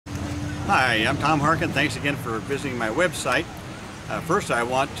Hi, I'm Tom Harkin. Thanks again for visiting my website. First, I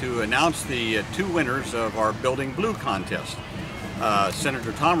want to announce the two winners of our Building Blue contest,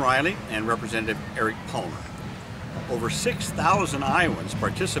 Senator Tom Riley and Representative Eric Palmer. Over 6,000 Iowans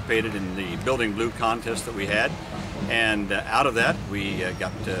participated in the Building Blue contest that we had, and out of that we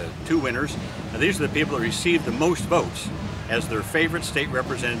got two winners. Now, these are the people that received the most votes as their favorite state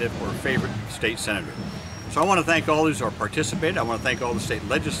representative or favorite state senator. So I want to thank all those who are participated. I want to thank all the state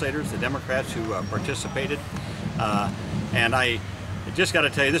legislators, the Democrats who participated. And I just got to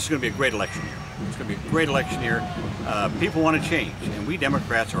tell you, this is going to be a great election year. It's going to be a great election year. People want to change, and we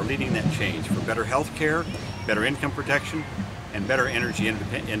Democrats are leading that change for better health care, better income protection, and better energy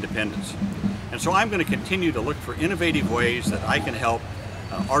independence. And so I'm going to continue to look for innovative ways that I can help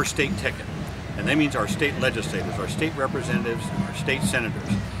our state ticket. And that means our state legislators, our state representatives, our state senators,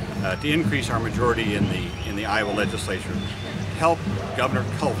 to increase our majority in the Iowa legislature, to help Governor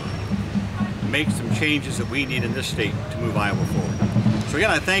Culver make some changes that we need in this state to move Iowa forward. So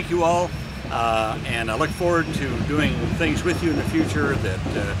again, I thank you all, and I look forward to doing things with you in the future that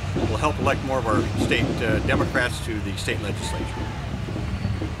will help elect more of our state Democrats to the state legislature.